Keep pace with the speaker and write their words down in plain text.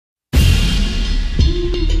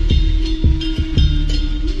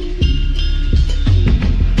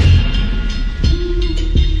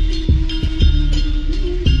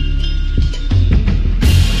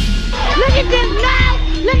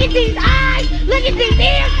Look at these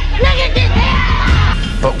ears! Look at these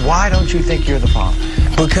ears! But why don't you think you're the problem?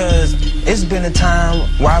 Because it's been a time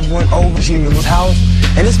where I went over to your house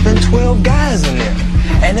and it's been 12 guys in there.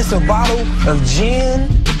 And it's a bottle of gin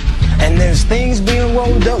and there's things being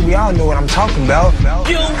rolled up. We all know what I'm talking about.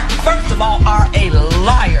 You, first of all, are a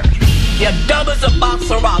liar. You're dumb as a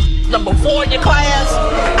box of rocks. Number 4 in your class?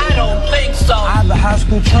 I don't think so. I have a high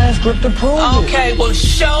school transcript to prove it. Okay, well,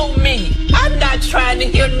 show me. I'm not trying to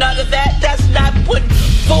hear none of that. That's not putting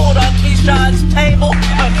food on Keyshawn's table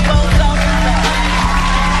or clothes on the floor.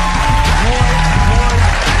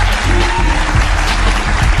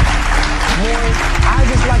 I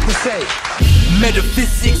just like to say,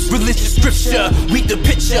 metaphysics, religious scripture, read the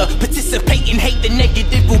picture, participate and hate the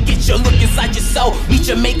negative will get you. Look inside your soul, meet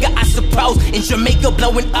Jamaica, I suppose. In Jamaica,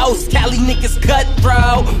 blowing O's, Cali niggas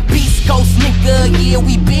cutthroat. Beast Coast nigga, yeah,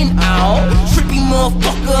 we been on. Trippy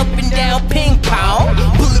motherfucker up and down ping pong.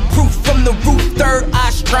 Bulletproof from the roof, third eye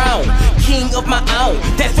strong. King of my own,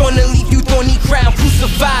 that's on the leave you thorny crown.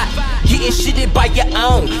 Crucified, getting shitted by your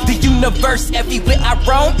own. The universe, everywhere I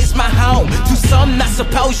roam, is my home. To some, not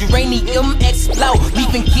suppose uranium explode,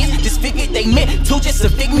 leaving kids disfigured, they meant to just a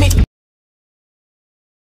figment.